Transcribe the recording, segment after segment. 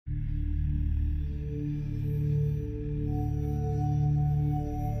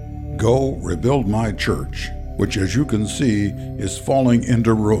Go rebuild my church, which as you can see is falling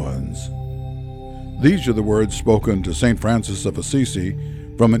into ruins. These are the words spoken to St. Francis of Assisi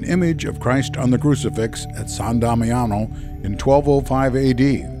from an image of Christ on the crucifix at San Damiano in 1205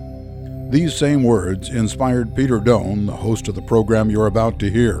 AD. These same words inspired Peter Doan, the host of the program you're about to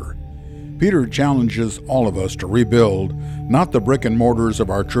hear. Peter challenges all of us to rebuild not the brick and mortars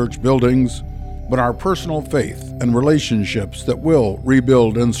of our church buildings, but our personal faith and relationships that will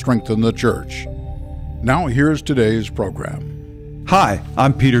rebuild and strengthen the church. Now here's today's program. Hi,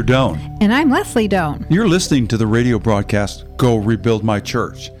 I'm Peter Doan. And I'm Leslie Doan. You're listening to the radio broadcast, Go Rebuild My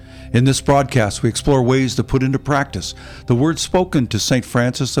Church. In this broadcast, we explore ways to put into practice the words spoken to St.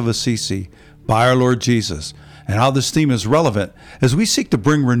 Francis of Assisi by our Lord Jesus, and how this theme is relevant as we seek to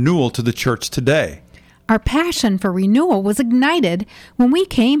bring renewal to the church today. Our passion for renewal was ignited when we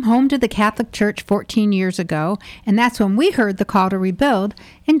came home to the Catholic Church 14 years ago, and that's when we heard the call to rebuild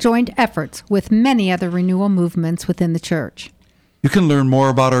and joined efforts with many other renewal movements within the church. You can learn more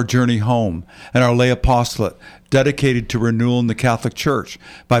about our journey home and our lay apostolate dedicated to renewal in the Catholic Church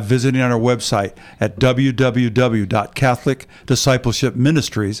by visiting our website at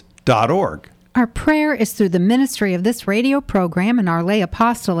www.catholicdiscipleshipministries.org. Our prayer is through the ministry of this radio program and our lay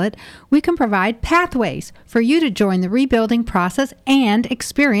apostolate, we can provide pathways for you to join the rebuilding process and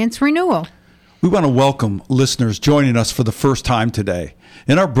experience renewal. We want to welcome listeners joining us for the first time today.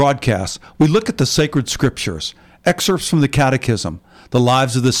 In our broadcast, we look at the sacred scriptures, excerpts from the Catechism, the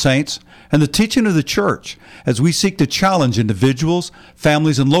lives of the saints, and the teaching of the Church as we seek to challenge individuals,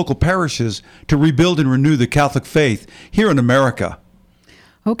 families, and local parishes to rebuild and renew the Catholic faith here in America.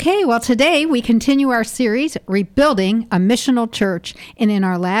 Okay, well, today we continue our series, Rebuilding a Missional Church. And in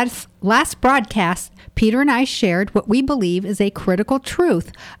our last broadcast, Peter and I shared what we believe is a critical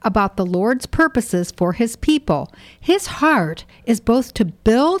truth about the Lord's purposes for His people. His heart is both to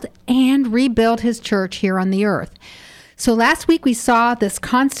build and rebuild His church here on the earth. So last week we saw this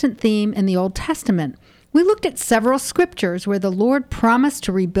constant theme in the Old Testament. We looked at several scriptures where the Lord promised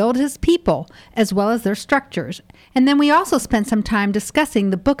to rebuild His people as well as their structures. And then we also spent some time discussing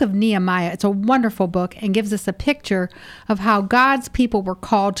the book of Nehemiah. It's a wonderful book and gives us a picture of how God's people were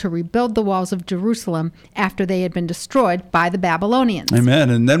called to rebuild the walls of Jerusalem after they had been destroyed by the Babylonians. Amen.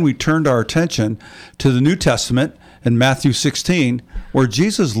 And then we turned our attention to the New Testament in Matthew 16, where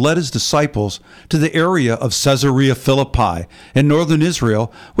Jesus led His disciples to the area of Caesarea Philippi in northern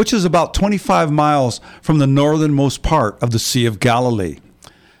Israel, which is about 25 miles from the northernmost part of the Sea of Galilee.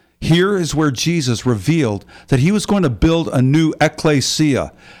 Here is where Jesus revealed that He was going to build a new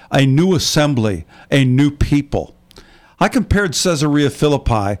ecclesia, a new assembly, a new people. I compared Caesarea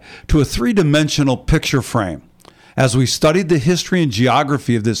Philippi to a three-dimensional picture frame. As we studied the history and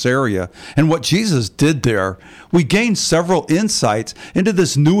geography of this area and what Jesus did there, we gained several insights into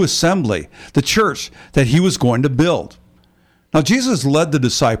this new assembly, the church that He was going to build. Now, Jesus led the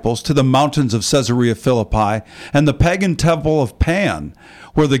disciples to the mountains of Caesarea Philippi and the pagan temple of Pan,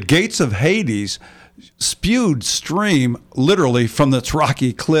 where the gates of Hades spewed stream literally from its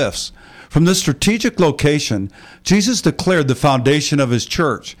rocky cliffs. From this strategic location, Jesus declared the foundation of His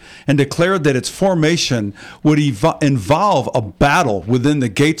church and declared that its formation would involve a battle within the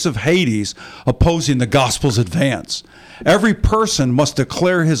gates of Hades opposing the gospel's advance. Every person must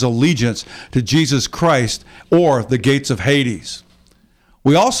declare his allegiance to Jesus Christ or the gates of Hades.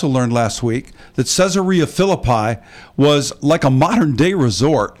 We also learned last week that Caesarea Philippi was like a modern-day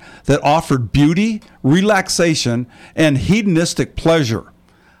resort that offered beauty, relaxation, and hedonistic pleasure.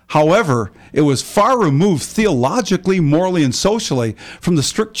 However, it was far removed theologically, morally, and socially from the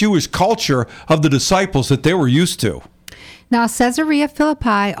strict Jewish culture of the disciples that they were used to. Now, Caesarea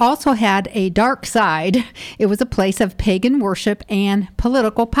Philippi also had a dark side. It was a place of pagan worship and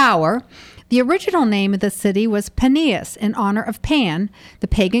political power. The original name of the city was Paneas, in honor of Pan, the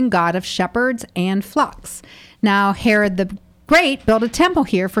pagan god of shepherds and flocks. Now, Herod the Great built a temple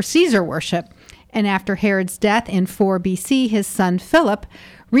here for Caesar worship. And after Herod's death in 4 BC, his son Philip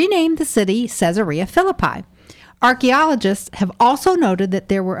renamed the city Caesarea Philippi. Archaeologists have also noted that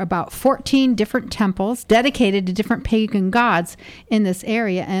there were about 14 different temples dedicated to different pagan gods in this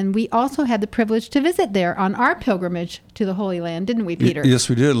area, and we also had the privilege to visit there on our pilgrimage to the Holy Land, didn't we, Peter? Yes,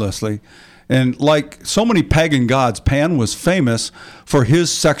 we did, Leslie. And like so many pagan gods, Pan was famous for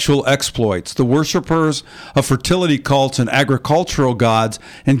his sexual exploits. The worshippers of fertility cults and agricultural gods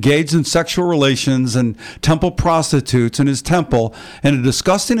engaged in sexual relations and temple prostitutes in his temple in a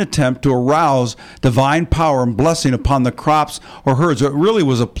disgusting attempt to arouse divine power and blessing upon the crops or herds. It really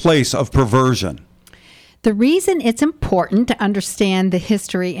was a place of perversion. The reason it's important to understand the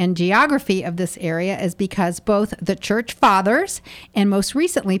history and geography of this area is because both the Church Fathers and most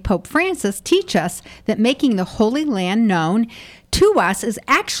recently Pope Francis teach us that making the Holy Land known to us is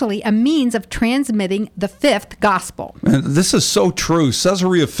actually a means of transmitting the fifth gospel. And this is so true.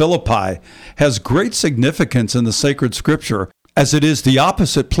 Caesarea Philippi has great significance in the sacred scripture, as it is the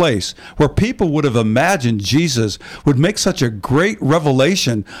opposite place where people would have imagined Jesus would make such a great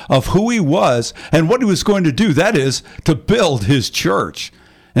revelation of who he was and what he was going to do, that is, to build his church.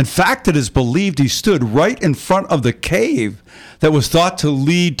 In fact, it is believed he stood right in front of the cave that was thought to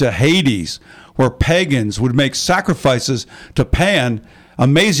lead to Hades, where pagans would make sacrifices to Pan,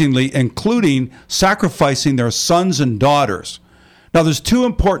 amazingly, including sacrificing their sons and daughters. Now, there's two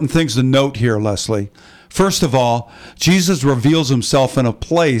important things to note here, Leslie. First of all, Jesus reveals himself in a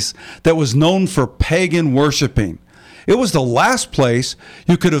place that was known for pagan worshiping. It was the last place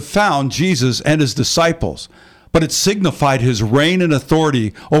you could have found Jesus and his disciples, but it signified his reign and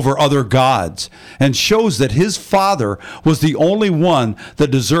authority over other gods and shows that his Father was the only one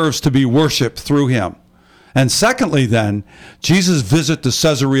that deserves to be worshiped through him. And secondly, then, Jesus' visit to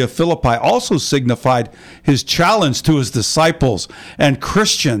Caesarea Philippi also signified his challenge to his disciples and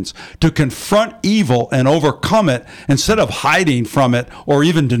Christians to confront evil and overcome it instead of hiding from it or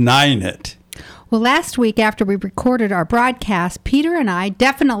even denying it. Well, last week after we recorded our broadcast, Peter and I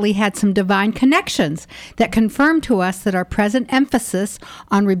definitely had some divine connections that confirmed to us that our present emphasis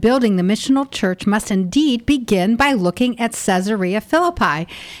on rebuilding the missional church must indeed begin by looking at Caesarea Philippi.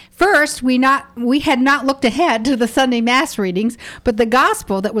 First, we had not looked ahead to the Sunday Mass readings, but the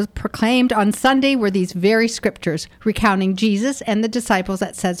gospel that was proclaimed on Sunday were these very scriptures recounting Jesus and the disciples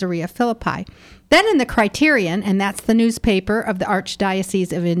at Caesarea Philippi. Then in the Criterion, and that's the newspaper of the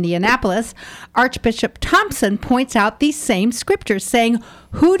Archdiocese of Indianapolis, Archbishop Thompson points out these same scriptures, saying,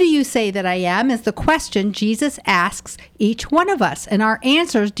 "Who do you say that I am?" is the question Jesus asks each one of us, and our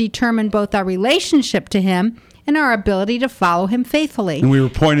answers determine both our relationship to him and our ability to follow him faithfully. And we were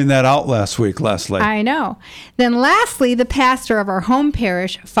pointing that out last week, Leslie. I know. Then lastly, the pastor of our home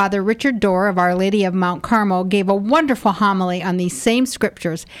parish, Father Richard Dorr of Our Lady of Mount Carmel, gave a wonderful homily on these same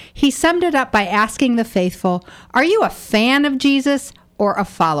scriptures. He summed it up by asking the faithful, are you a fan of Jesus or a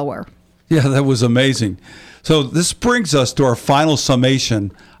follower? Yeah, that was amazing. So this brings us to our final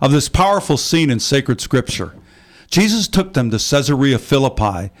summation of this powerful scene in sacred scripture. Jesus took them to Caesarea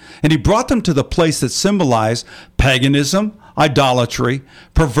Philippi, and he brought them to the place that symbolized paganism, idolatry,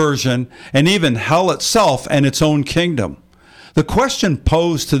 perversion, and even hell itself and its own kingdom. The question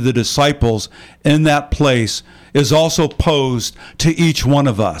posed to the disciples in that place is also posed to each one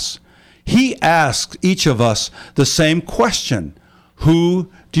of us. He asks each of us the same question: who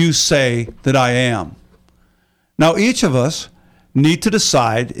do you say that I am? Now, each of us need to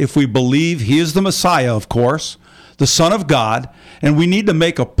decide if we believe he is the Messiah, of course, the Son of God, and we need to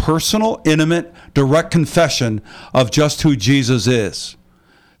make a personal, intimate, direct confession of just who Jesus is.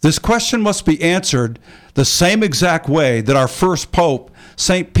 This question must be answered the same exact way that our first Pope,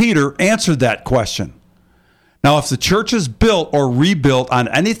 St. Peter, answered that question. Now, if the church is built or rebuilt on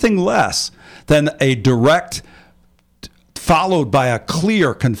anything less than a direct, followed by a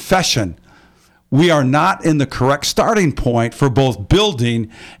clear confession, we are not in the correct starting point for both building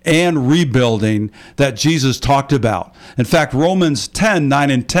and rebuilding that Jesus talked about. In fact, Romans 10:9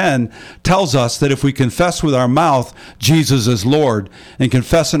 and 10 tells us that if we confess with our mouth Jesus is Lord and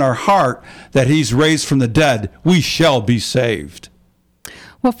confess in our heart that he's raised from the dead, we shall be saved.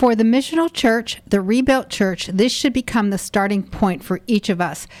 Well, for the missional church, the rebuilt church, this should become the starting point for each of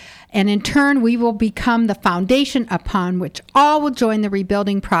us. And in turn, we will become the foundation upon which all will join the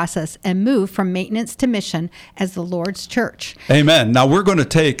rebuilding process and move from maintenance to mission as the Lord's church. Amen. Now we're going to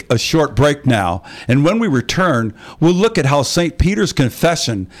take a short break now. And when we return, we'll look at how St. Peter's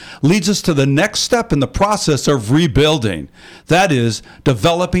confession leads us to the next step in the process of rebuilding. That is,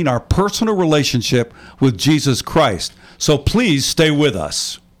 developing our personal relationship with Jesus Christ. So please stay with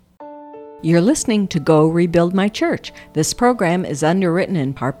us. You're listening to Go Rebuild My Church. This program is underwritten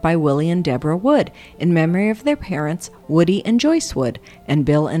in part by Willie and Deborah Wood in memory of their parents, Woody and Joyce Wood, and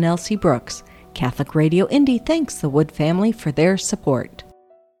Bill and Elsie Brooks. Catholic Radio Indy thanks the Wood family for their support.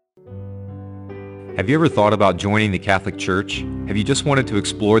 Have you ever thought about joining the Catholic Church? Have you just wanted to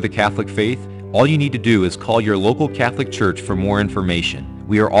explore the Catholic faith? All you need to do is call your local Catholic church for more information.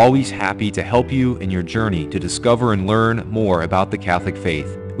 We are always happy to help you in your journey to discover and learn more about the Catholic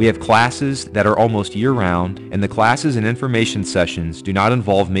faith. We have classes that are almost year-round, and the classes and information sessions do not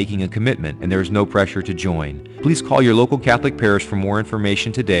involve making a commitment, and there is no pressure to join. Please call your local Catholic parish for more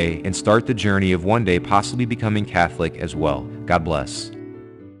information today and start the journey of one day possibly becoming Catholic as well. God bless.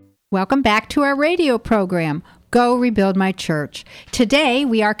 Welcome back to our radio program, Go Rebuild My Church. Today,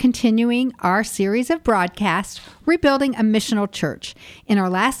 we are continuing our series of broadcasts, Rebuilding a Missional Church. In our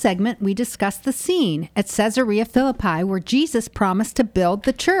last segment, we discussed the scene at Caesarea Philippi where Jesus promised to build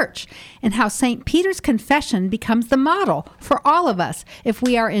the church and how St. Peter's confession becomes the model for all of us if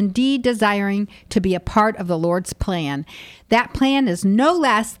we are indeed desiring to be a part of the Lord's plan. That plan is no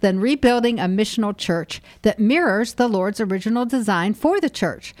less than rebuilding a missional church that mirrors the Lord's original design for the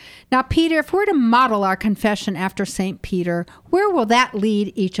church. Now, Peter, if we're to model our confession after St. Peter, where will that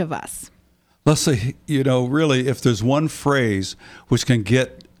lead each of us? Let's say, really, if there's one phrase which can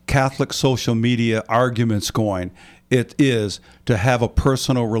get Catholic social media arguments going, it is to have a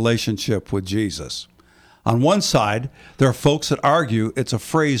personal relationship with Jesus. On one side, there are folks that argue it's a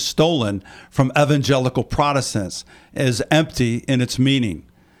phrase stolen from evangelical Protestants as empty in its meaning.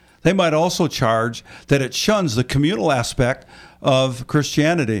 They might also charge that it shuns the communal aspect of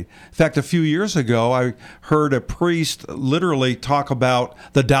Christianity. In fact, a few years ago, I heard a priest literally talk about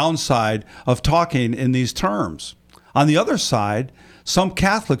the downside of talking in these terms. On the other side, some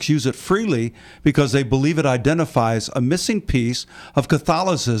Catholics use it freely because they believe it identifies a missing piece of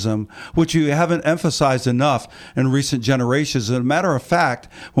Catholicism, which you haven't emphasized enough in recent generations. As a matter of fact,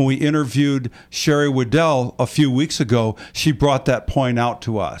 when we interviewed Sherry Waddell a few weeks ago, she brought that point out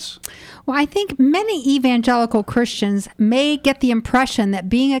to us. Well, I think many evangelical Christians may get the impression that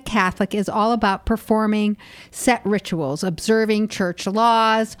being a Catholic is all about performing set rituals, observing church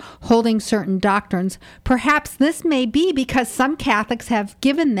laws, holding certain doctrines. Perhaps this may be because some Catholics have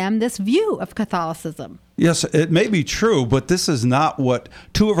given them this view of Catholicism. Yes, it may be true, but this is not what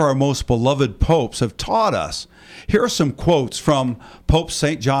two of our most beloved popes have taught us. Here are some quotes from Pope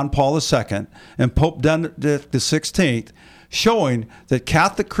St. John Paul II and Pope Benedict XVI, showing that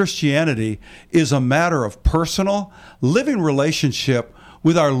Catholic Christianity is a matter of personal, living relationship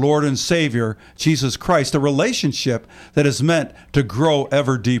with our Lord and Savior, Jesus Christ, a relationship that is meant to grow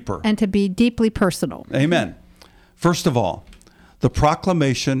ever deeper. And to be deeply personal. Amen. First of all, the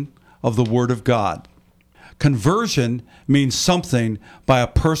proclamation of the Word of God. Conversion means something by a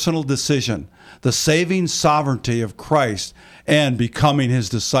personal decision, the saving sovereignty of Christ and becoming his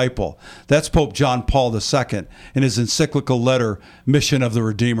disciple. That's Pope John Paul II in his encyclical letter, Mission of the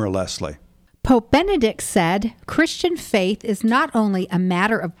Redeemer, Leslie. Pope Benedict said, Christian faith is not only a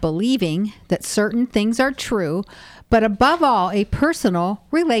matter of believing that certain things are true, but above all, a personal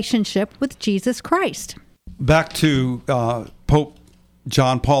relationship with Jesus Christ. Back to Pope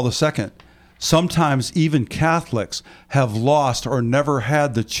John Paul II. Sometimes even Catholics have lost or never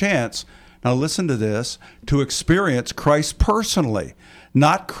had the chance, now listen to this, to experience Christ personally.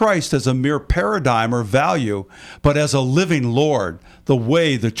 Not Christ as a mere paradigm or value, but as a living Lord, the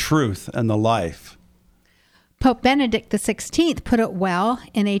way, the truth, and the life. Pope Benedict XVI put it well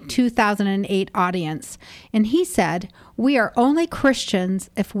in a 2008 audience, and he said, "We are only Christians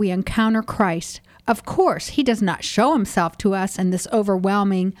if we encounter Christ. Of course, he does not show himself to us in this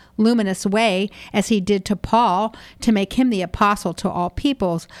overwhelming, luminous way as he did to Paul to make him the apostle to all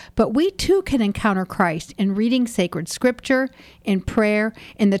peoples, but we too can encounter Christ in reading sacred scripture, in prayer,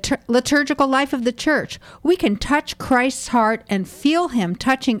 in the liturgical life of the church. We can touch Christ's heart and feel him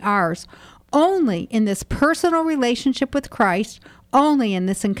touching ours. Only in this personal relationship with Christ, only in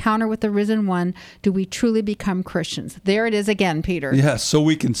this encounter with the risen one do we truly become Christians." There it is again, Peter. Yes, so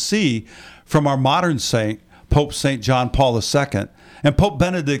we can see from our modern saint, Pope St. John Paul II, and Pope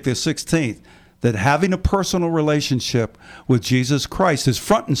Benedict XVI, that having a personal relationship with Jesus Christ is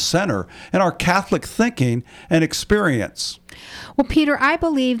front and center in our Catholic thinking and experience. Well, Peter, I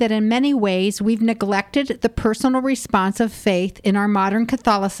believe that in many ways we've neglected the personal response of faith in our modern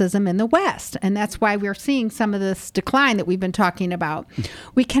Catholicism in the West, and that's why we're seeing some of this decline that we've been talking about.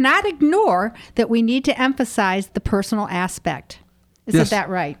 We cannot ignore that we need to emphasize the personal aspect. Isn't that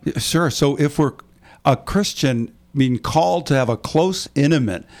right? Sure. So if we're a Christian being called to have a close,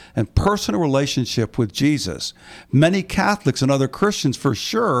 intimate, and personal relationship with Jesus, many Catholics and other Christians for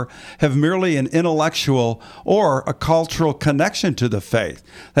sure have merely an intellectual or a cultural connection to the faith.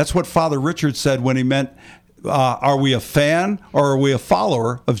 That's what Father Richard said when he meant, are we a fan or are we a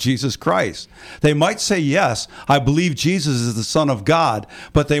follower of Jesus Christ? They might say, yes, I believe Jesus is the Son of God,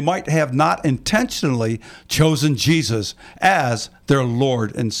 but they might have not intentionally chosen Jesus as their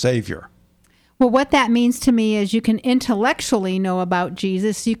Lord and Savior. Well, what that means to me is you can intellectually know about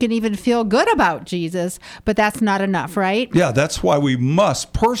Jesus. You can even feel good about Jesus, but that's not enough, right? Yeah, that's why we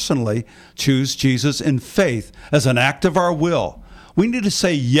must personally choose Jesus in faith as an act of our will. We need to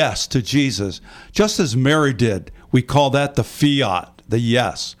say yes to Jesus, just as Mary did. We call that the fiat, the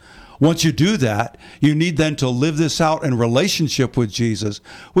yes. Once you do that, you need then to live this out in relationship with Jesus,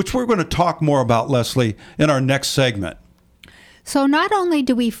 which we're going to talk more about, Leslie, in our next segment. So not only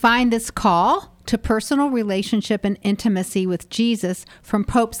do we find this call to personal relationship and intimacy with Jesus from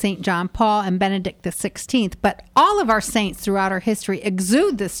Pope St. John Paul and Benedict XVI, but all of our saints throughout our history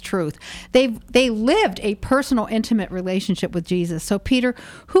exude this truth. They lived a personal, intimate relationship with Jesus. So Peter,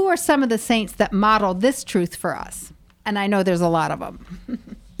 who are some of the saints that model this truth for us? And I know there's a lot of them.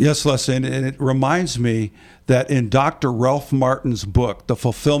 Yes, Leslie, and it reminds me that in Dr. Ralph Martin's book, The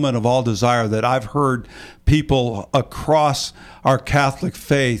Fulfillment of All Desire, that I've heard people across our Catholic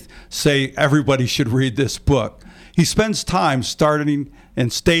faith say everybody should read this book. He spends time starting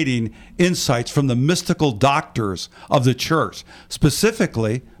and stating insights from the mystical doctors of the church,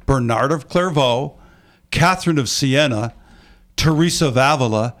 specifically Bernard of Clairvaux, Catherine of Siena, Teresa of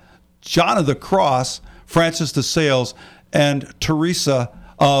Avila, John of the Cross, Francis de Sales, and Teresa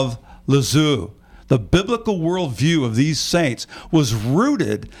of Lisieux. The biblical worldview of these saints was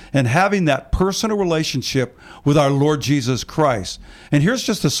rooted in having that personal relationship with our Lord Jesus Christ. And here's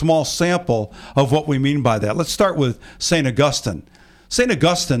just a small sample of what we mean by that. Let's start with St. Augustine. St.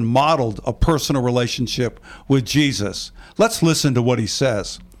 Augustine modeled a personal relationship with Jesus. Let's listen to what he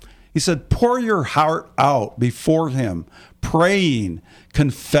says. He said, "Pour your heart out before him, praying,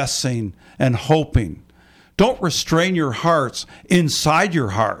 confessing, and hoping. Don't restrain your hearts inside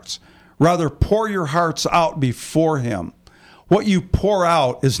your hearts. Rather, pour your hearts out before him. What you pour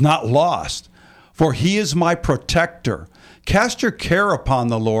out is not lost, for he is my protector. Cast your care upon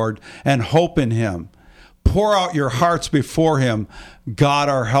the Lord and hope in him. Pour out your hearts before him, God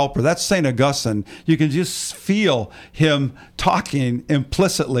our helper." That's St. Augustine. You can just feel him talking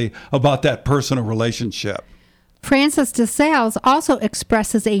implicitly about that personal relationship. Francis de Sales also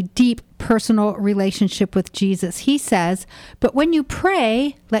expresses a deep personal relationship with Jesus. He says, "But when you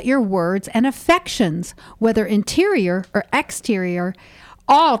pray, let your words and affections, whether interior or exterior,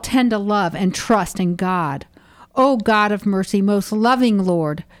 all tend to love and trust in God. O God of mercy, most loving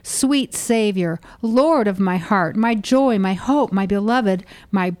Lord, sweet Savior, Lord of my heart, my joy, my hope, my beloved,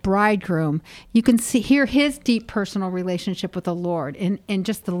 my bridegroom." You can hear his deep personal relationship with the Lord in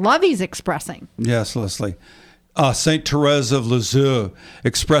just the love he's expressing. Yes, Leslie. St. Therese of Lisieux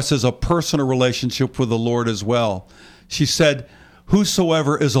expresses a personal relationship with the Lord as well. She said,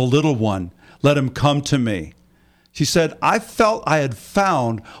 "Whosoever is a little one, let him come to me." She said, "I felt I had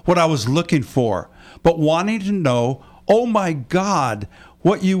found what I was looking for, but wanting to know, oh my God,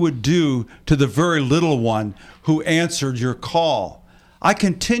 what you would do to the very little one who answered your call. I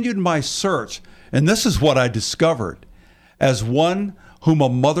continued my search, and this is what I discovered. As one whom a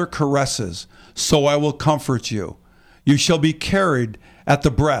mother caresses, so I will comfort you. You shall be carried at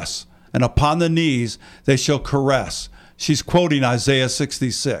the breast, and upon the knees they shall caress." She's quoting Isaiah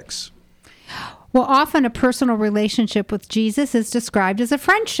 66. Well, often a personal relationship with Jesus is described as a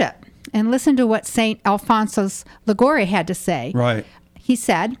friendship. And listen to what St. Alphonsus Liguori had to say. Right. He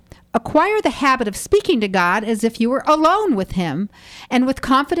said, "Acquire the habit of speaking to God as if you were alone with him, and with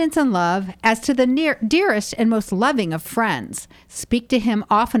confidence and love as to the dearest and most loving of friends. Speak to him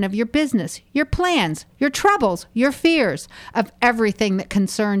often of your business, your plans, your troubles, your fears, of everything that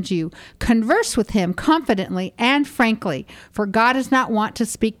concerns you. Converse with him confidently and frankly, for God is not wont to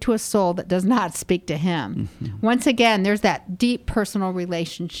speak to a soul that does not speak to him." Mm-hmm. Once again, there's that deep personal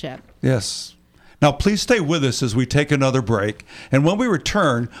relationship. Yes. Now, please stay with us as we take another break. And when we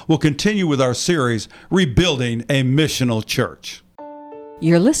return, we'll continue with our series, Rebuilding a Missional Church.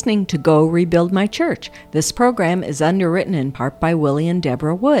 You're listening to Go Rebuild My Church. This program is underwritten in part by Willie and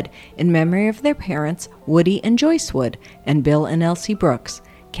Deborah Wood, in memory of their parents, Woody and Joyce Wood, and Bill and Elsie Brooks.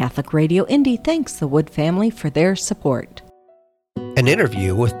 Catholic Radio Indy thanks the Wood family for their support. An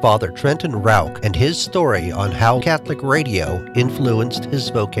interview with Father Trenton Rauch and his story on how Catholic radio influenced his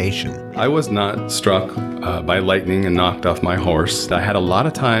vocation. I was not struck by lightning and knocked off my horse. I had a lot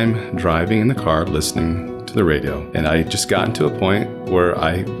of time driving in the car listening to the radio, and I just gotten to a point where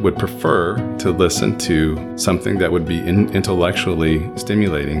I would prefer to listen to something that would be intellectually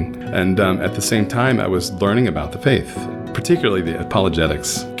stimulating. And at the same time, I was learning about the faith, particularly the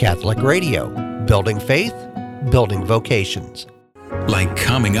apologetics. Catholic radio, building faith, building vocations. Like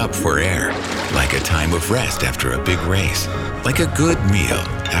coming up for air, like a time of rest after a big race, like a good meal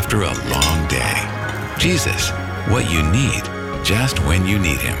after a long day. Jesus, what you need, just when you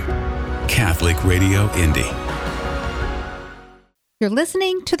need him. Catholic Radio Indy. You're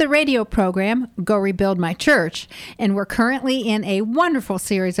listening to the radio program, Go Rebuild My Church, and we're currently in a wonderful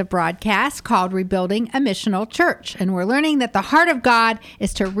series of broadcasts called Rebuilding a Missional Church, and we're learning that the heart of God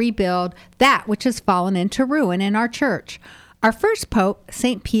is to rebuild that which has fallen into ruin in our church. Our first Pope,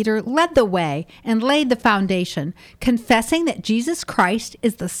 St. Peter, led the way and laid the foundation, confessing that Jesus Christ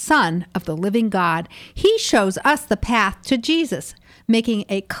is the Son of the living God. He shows us the path to Jesus, making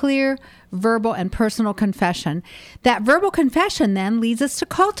a clear, verbal, and personal confession. That verbal confession then leads us to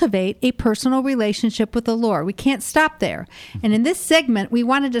cultivate a personal relationship with the Lord. We can't stop there. And in this segment, we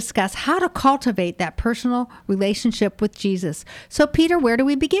want to discuss how to cultivate that personal relationship with Jesus. So, Peter, where do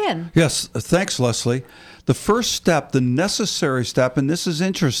we begin? Yes, thanks, Leslie. The first step, the necessary step, and this is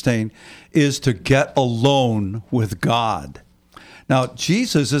interesting, is to get alone with God. Now,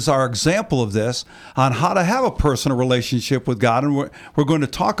 Jesus is our example of this on how to have a personal relationship with God, and we're going to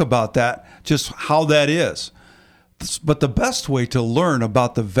talk about that, just how that is. But the best way to learn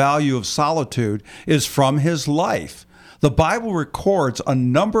about the value of solitude is from his life. The Bible records a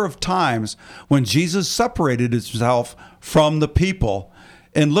number of times when Jesus separated himself from the people.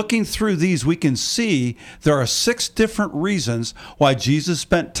 And looking through these, we can see there are 6 different reasons why Jesus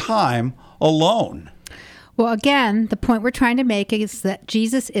spent time alone. Well, again, the point we're trying to make is that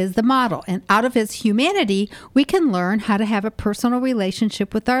Jesus is the model. And out of his humanity, we can learn how to have a personal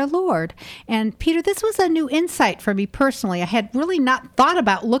relationship with our Lord. And Peter, this was a new insight for me personally. I had really not thought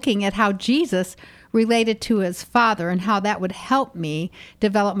about looking at how Jesus related to his Father and how that would help me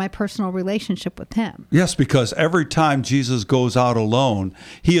develop my personal relationship with him. Yes, because every time Jesus goes out alone,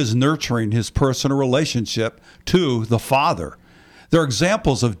 he is nurturing his personal relationship to the Father. There are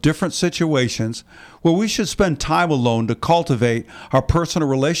examples of different situations where we should spend time alone to cultivate our personal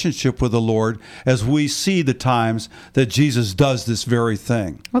relationship with the Lord, as we see the times that Jesus does this very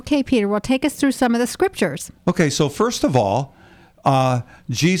thing. Okay, Peter, well, take us through some of the scriptures. Okay, so first of all,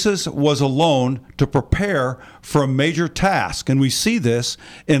 Jesus was alone to prepare for a major task. And we see this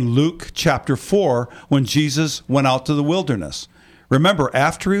in Luke chapter 4 when Jesus went out to the wilderness. Remember,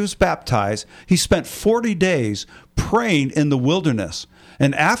 after he was baptized, he spent 40 days praying in the wilderness.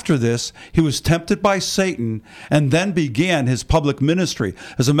 And after this, he was tempted by Satan and then began his public ministry.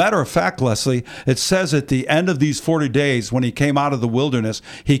 As a matter of fact, Leslie, it says at the end of these 40 days, when he came out of the wilderness,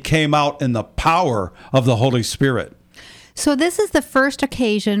 he came out in the power of the Holy Spirit. So this is the first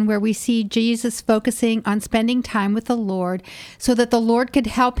occasion where we see Jesus focusing on spending time with the Lord so that the Lord could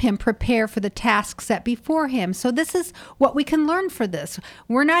help him prepare for the tasks set before him. So this is what we can learn for this.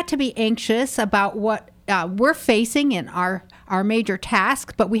 We're not to be anxious about what we're facing in our major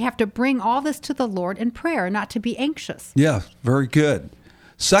task, but we have to bring all this to the Lord in prayer, not to be anxious. Yeah, very good.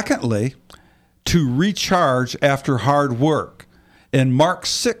 Secondly, to recharge after hard work. In Mark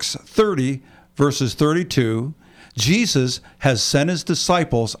 6:30, verses 32, Jesus has sent his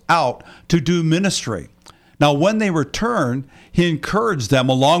disciples out to do ministry. Now, when they returned, he encouraged them,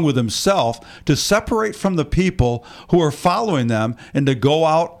 along with himself, to separate from the people who are following them and to go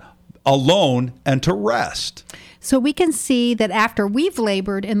out alone and to rest. So we can see that after we've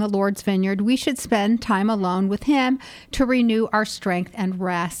labored in the Lord's vineyard, we should spend time alone with him to renew our strength and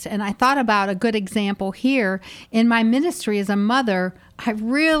rest. And I thought about a good example here. In my ministry as a mother, I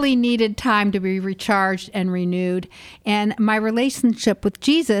really needed time to be recharged and renewed. And my relationship with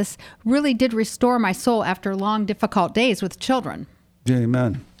Jesus really did restore my soul after long, difficult days with children.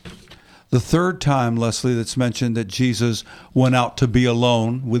 Amen. The third time, Leslie, that's mentioned that Jesus went out to be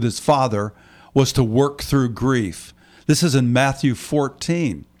alone with his Father was to work through grief. This is in Matthew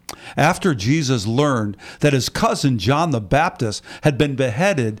 14. After Jesus learned that his cousin John the Baptist had been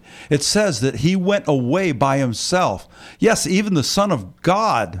beheaded, it says that he went away by himself. Yes, even the Son of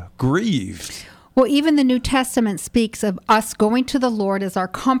God grieved. Well, even the New Testament speaks of us going to the Lord as our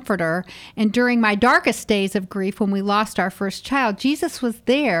comforter. And during my darkest days of grief, when we lost our first child, Jesus was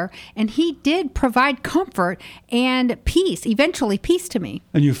there, and he did provide comfort and peace, eventually peace to me.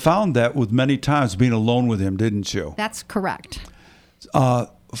 And you found that with many times being alone with him, didn't you? That's correct.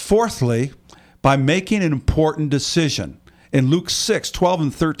 Fourthly, by making an important decision. In Luke 6:12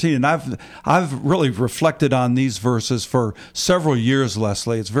 and 13, and I've really reflected on these verses for several years,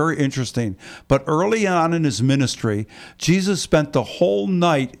 Leslie. It's very interesting. But early on in his ministry, Jesus spent the whole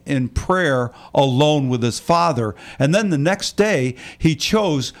night in prayer alone with his Father. And then the next day, he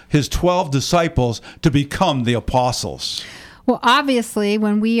chose his 12 disciples to become the apostles. Well, obviously,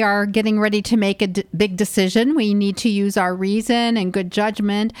 when we are getting ready to make a big decision, we need to use our reason and good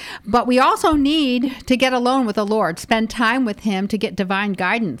judgment. But we also need to get alone with the Lord, spend time with him to get divine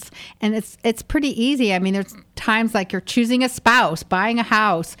guidance. And it's pretty easy. I mean, there's times like you're choosing a spouse, buying a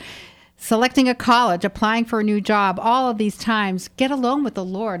house, selecting a college, applying for a new job. All of these times, get alone with the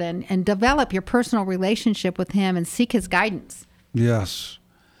Lord and develop your personal relationship with him and seek his guidance. Yes.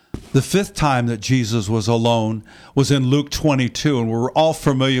 The fifth time that Jesus was alone was in Luke 22, and we're all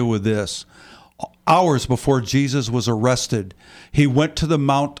familiar with this. hours before Jesus was arrested, he went to the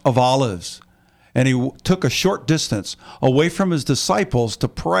Mount of Olives, and he took a short distance away from his disciples to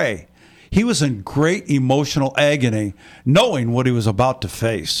pray. He was in great emotional agony, knowing what he was about to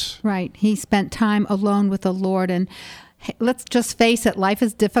face. Right. He spent time alone with the Lord. And let's just face it, life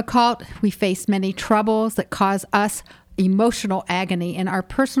is difficult. We face many troubles that cause us emotional agony. And our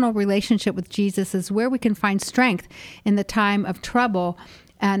personal relationship with Jesus is where we can find strength in the time of trouble.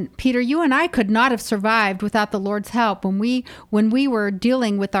 And Peter, you and I could not have survived without the Lord's help when we were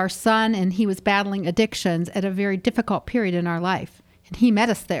dealing with our son and he was battling addictions at a very difficult period in our life. And he met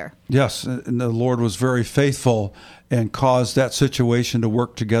us there. Yes, and the Lord was very faithful and caused that situation to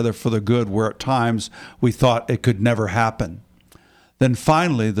work together for the good, where at times we thought it could never happen. Then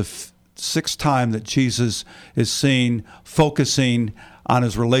finally, the sixth time that Jesus is seen focusing on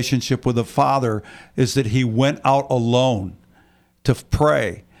his relationship with the Father is that he went out alone to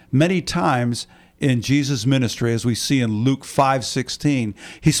pray. Many times in Jesus' ministry, as we see in Luke 5:16,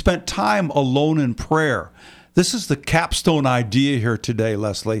 he spent time alone in prayer. This is the capstone idea here today,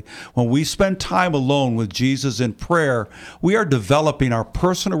 Leslie. When we spend time alone with Jesus in prayer, we are developing our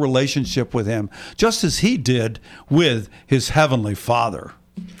personal relationship with him, just as he did with his heavenly Father.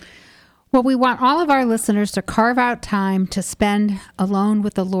 Well, we want all of our listeners to carve out time to spend alone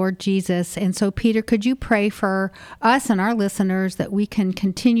with the Lord Jesus. And so, Peter, could you pray for us and our listeners that we can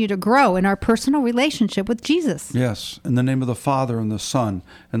continue to grow in our personal relationship with Jesus? Yes, in the name of the Father and the Son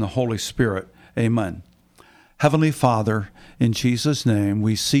and the Holy Spirit. Amen. Heavenly Father, in Jesus' name,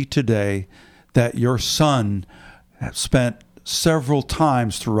 we see today that your Son spent several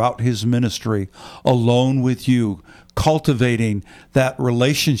times throughout his ministry alone with you, cultivating that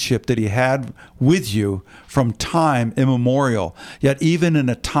relationship that he had with you from time immemorial. Yet even in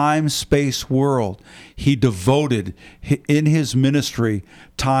a time-space world, he devoted in his ministry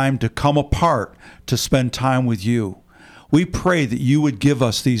time to come apart to spend time with you. We pray that you would give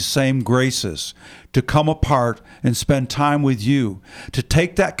us these same graces to come apart and spend time with you, to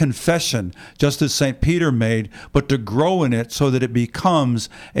take that confession, just as St. Peter made, but to grow in it so that it becomes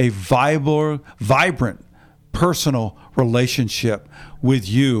a vibrant, personal relationship with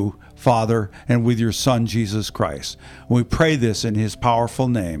you, Father, and with your Son, Jesus Christ. We pray this in his powerful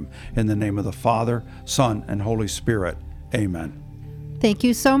name, in the name of the Father, Son, and Holy Spirit. Amen. Thank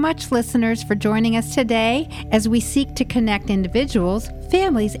you so much, listeners, for joining us today as we seek to connect individuals,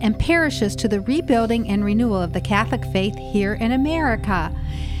 families, and parishes to the rebuilding and renewal of the Catholic faith here in America.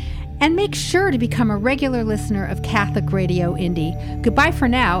 And make sure to become a regular listener of Catholic Radio Indy. Goodbye for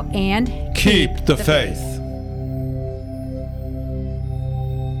now, and keep the faith.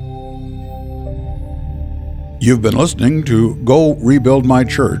 You've been listening to Go Rebuild My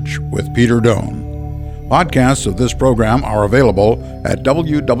Church with Peter Doan. Podcasts of this program are available at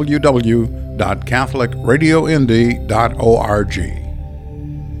www.catholicradioindy.org.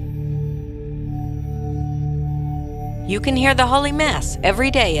 You can hear the Holy Mass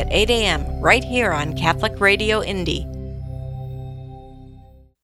every day at 8 a.m. right here on Catholic Radio Indy.